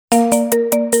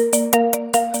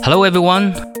Hello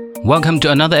everyone, welcome to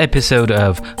another episode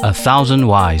of 1,000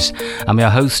 Whys. I'm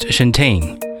your host Shen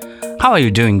Ting. How are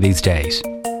you doing these days?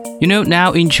 You know,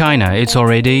 now in China it's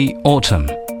already autumn.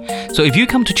 So if you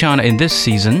come to China in this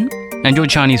season and your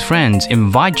Chinese friends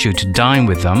invite you to dine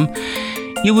with them,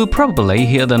 you will probably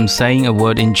hear them saying a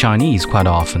word in Chinese quite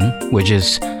often, which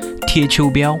is 贴秋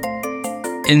膘.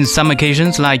 In some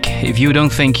occasions, like if you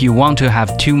don't think you want to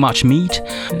have too much meat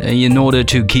in order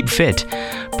to keep fit,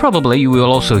 probably you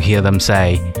will also hear them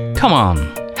say, come on,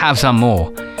 have some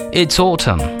more. It's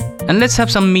autumn, and let's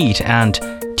have some meat and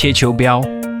贴秋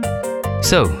膘.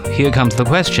 So, here comes the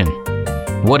question.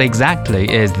 What exactly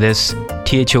is this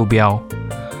贴秋膘?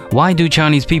 Why do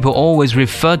Chinese people always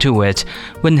refer to it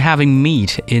when having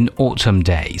meat in autumn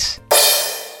days?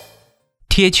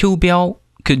 贴秋膘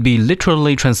could be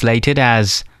literally translated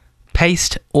as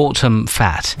paste autumn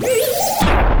fat.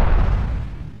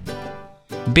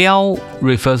 膘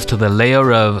refers to the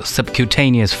layer of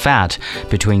subcutaneous fat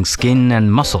between skin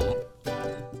and muscle.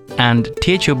 And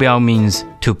贴秋膘 means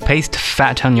to paste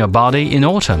fat on your body in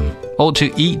autumn, or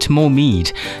to eat more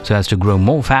meat so as to grow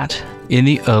more fat in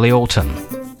the early autumn.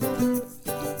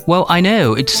 Well, I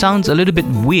know it sounds a little bit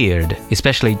weird,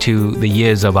 especially to the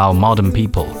ears of our modern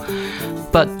people.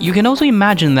 But you can also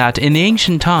imagine that in the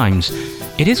ancient times,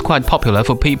 it is quite popular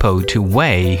for people to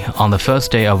weigh on the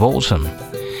first day of autumn.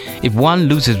 If one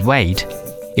loses weight,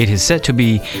 it is said to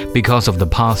be because of the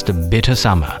past bitter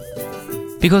summer.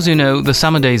 Because, you know, the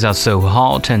summer days are so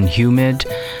hot and humid,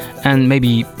 and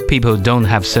maybe people don't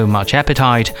have so much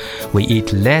appetite, we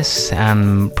eat less,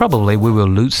 and probably we will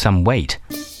lose some weight.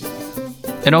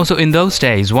 And also in those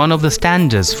days, one of the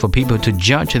standards for people to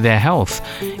judge their health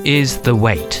is the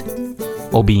weight,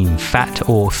 or being fat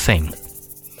or thin.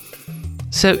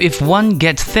 So if one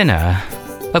gets thinner,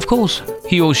 of course,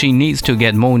 he or she needs to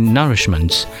get more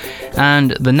nourishment.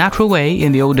 And the natural way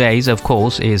in the old days, of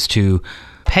course, is to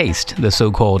paste the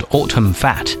so-called autumn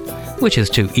fat, which is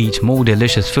to eat more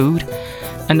delicious food.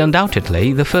 And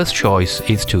undoubtedly, the first choice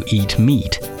is to eat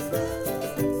meat.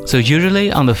 So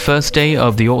usually on the first day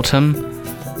of the autumn,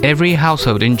 every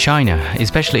household in China,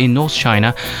 especially in North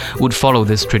China, would follow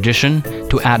this tradition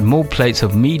to add more plates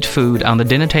of meat food on the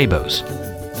dinner tables.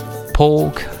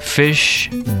 Pork, fish,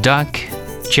 duck,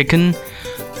 chicken,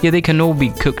 they can all be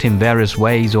cooked in various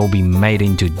ways or be made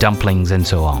into dumplings and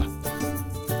so on.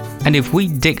 And if we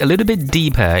dig a little bit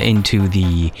deeper into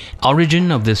the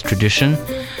origin of this tradition,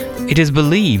 it is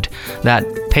believed that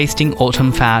pasting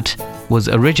autumn fat was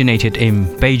originated in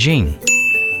Beijing.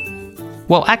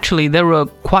 Well, actually, there are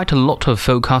quite a lot of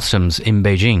folk customs in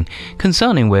Beijing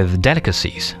concerning with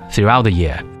delicacies throughout the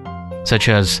year, such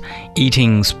as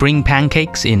eating spring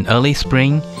pancakes in early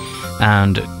spring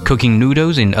and cooking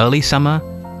noodles in early summer,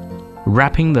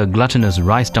 wrapping the gluttonous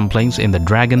rice dumplings in the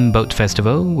Dragon Boat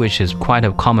Festival, which is quite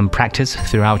a common practice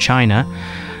throughout China,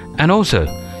 and also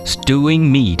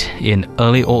stewing meat in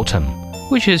early autumn,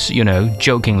 which is,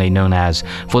 jokingly known as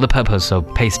for the purpose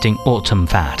of pasting autumn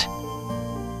fat.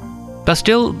 But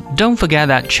still, don't forget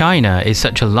that China is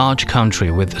such a large country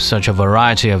with such a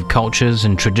variety of cultures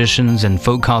and traditions and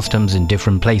folk customs in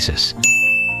different places.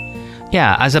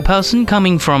 Yeah, as a person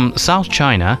coming from South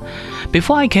China,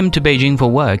 before I came to Beijing for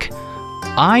work,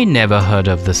 I never heard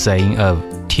of the saying of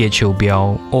贴秋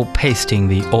膘 or pasting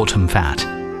the autumn fat.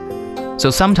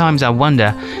 So sometimes I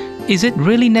wonder, is it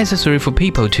really necessary for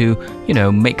people to,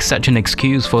 make such an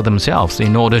excuse for themselves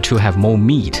in order to have more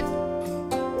meat?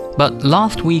 But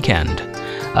last weekend,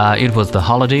 it was the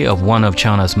holiday of one of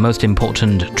China's most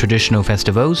important traditional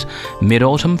festivals,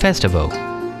 Mid-Autumn Festival.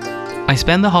 I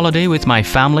spent the holiday with my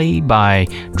family by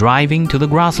driving to the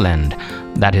grassland,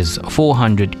 that is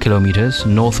 400 kilometers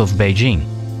north of Beijing.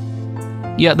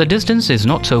 Yeah, the distance is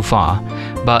not so far,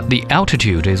 but the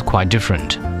altitude is quite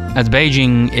different, as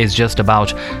Beijing is just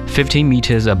about 50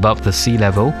 meters above the sea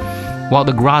level, while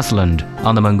the grassland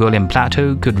on the Mongolian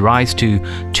plateau could rise to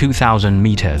 2,000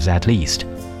 meters at least.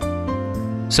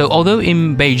 So although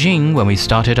in Beijing, when we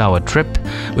started our trip,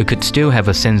 we could still have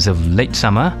a sense of late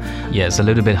summer, yes, a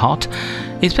little bit hot,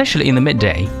 especially in the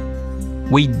midday,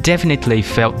 we definitely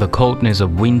felt the coldness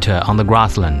of winter on the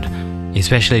grassland,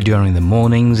 especially during the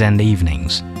mornings and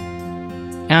evenings.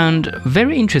 And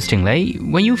very interestingly,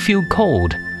 when you feel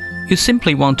cold, you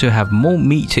simply want to have more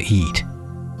meat to eat.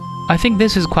 I think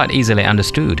this is quite easily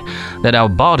understood, that our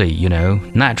body,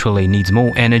 naturally needs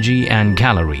more energy and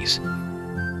calories.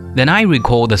 Then I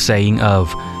recall the saying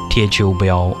of 贴秋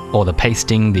膘, or the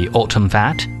pasting the autumn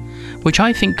fat, which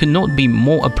I think could not be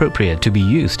more appropriate to be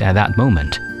used at that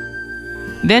moment.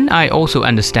 Then I also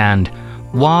understand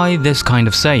why this kind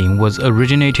of saying was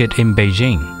originated in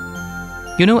Beijing.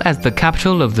 As the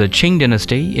capital of the Qing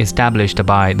dynasty established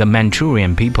by the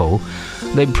Manchurian people,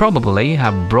 they probably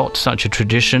have brought such a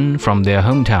tradition from their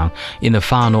hometown in the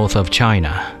far north of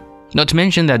China. Not to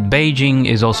mention that Beijing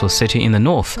is also a city in the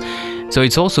north, so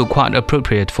it's also quite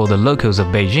appropriate for the locals of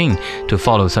Beijing to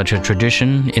follow such a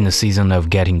tradition in the season of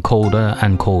getting colder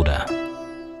and colder.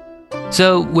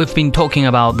 So we've been talking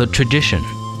about the tradition.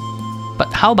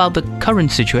 But how about the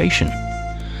current situation?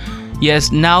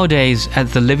 Yes, nowadays,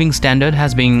 as the living standard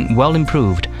has been well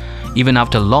improved, even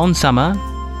after long summer,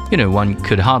 one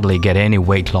could hardly get any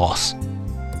weight loss.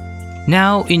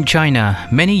 Now, in China,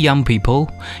 many young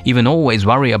people even always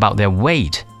worry about their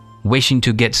weight, wishing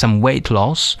to get some weight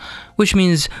loss, which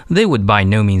means they would by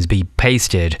no means be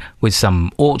pasted with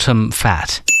some autumn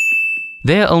fat.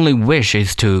 Their only wish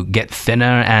is to get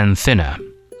thinner and thinner.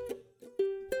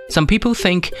 Some people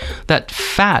think that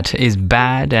fat is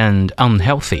bad and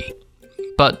unhealthy.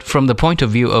 But from the point of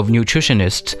view of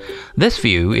nutritionists, this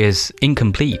view is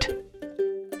incomplete.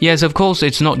 Yes, of course,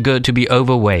 it's not good to be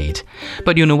overweight.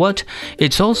 But you know what?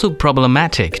 It's also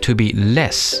problematic to be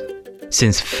less,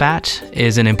 since fat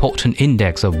is an important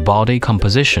index of body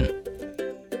composition.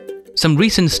 Some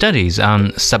recent studies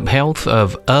on subhealth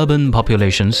of urban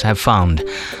populations have found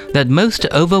that most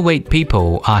overweight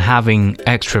people are having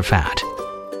extra fat.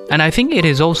 And I think it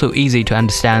is also easy to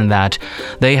understand that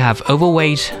they have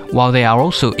overweight while they are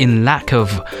also in lack of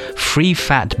free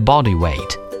fat body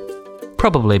weight.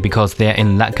 Probably because they are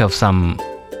in lack of some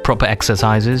proper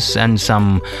exercises and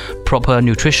some proper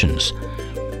nutrition.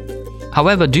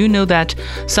 However, do you know that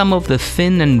some of the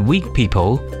thin and weak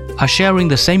people are sharing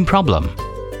the same problem,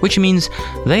 which means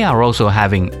they are also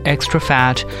having extra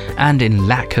fat and in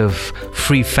lack of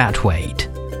free fat weight?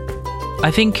 I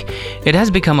think it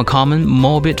has become a common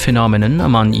morbid phenomenon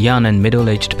among young and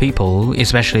middle-aged people,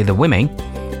 especially the women,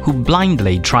 who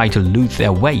blindly try to lose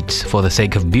their weight for the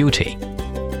sake of beauty.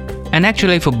 And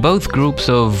actually, for both groups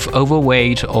of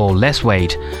overweight or less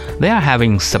weight, they are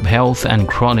having subhealth and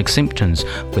chronic symptoms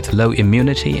with low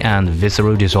immunity and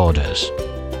visceral disorders.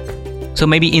 So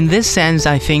maybe in this sense,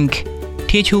 I think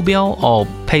贴秋膘 or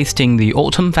pasting the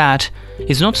autumn fat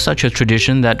is not such a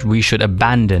tradition that we should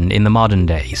abandon in the modern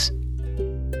days.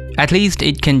 At least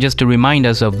it can just remind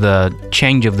us of the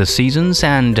change of the seasons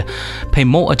and pay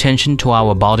more attention to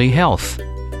our body health.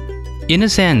 In a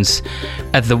sense,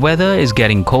 as the weather is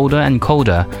getting colder and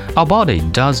colder, our body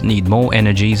does need more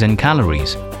energies and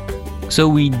calories. So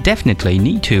we definitely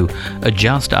need to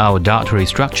adjust our dietary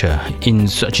structure in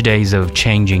such days of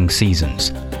changing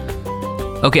seasons.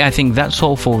 Okay, I think that's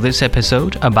all for this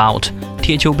episode about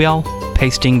贴秋膘,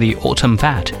 pasting the autumn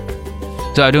fat.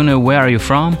 So I don't know where are you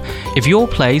from. If your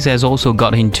place has also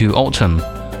got into autumn,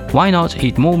 why not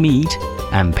eat more meat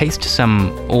and paste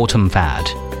some autumn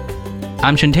fat?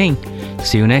 I'm Shen Ting.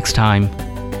 See you next time.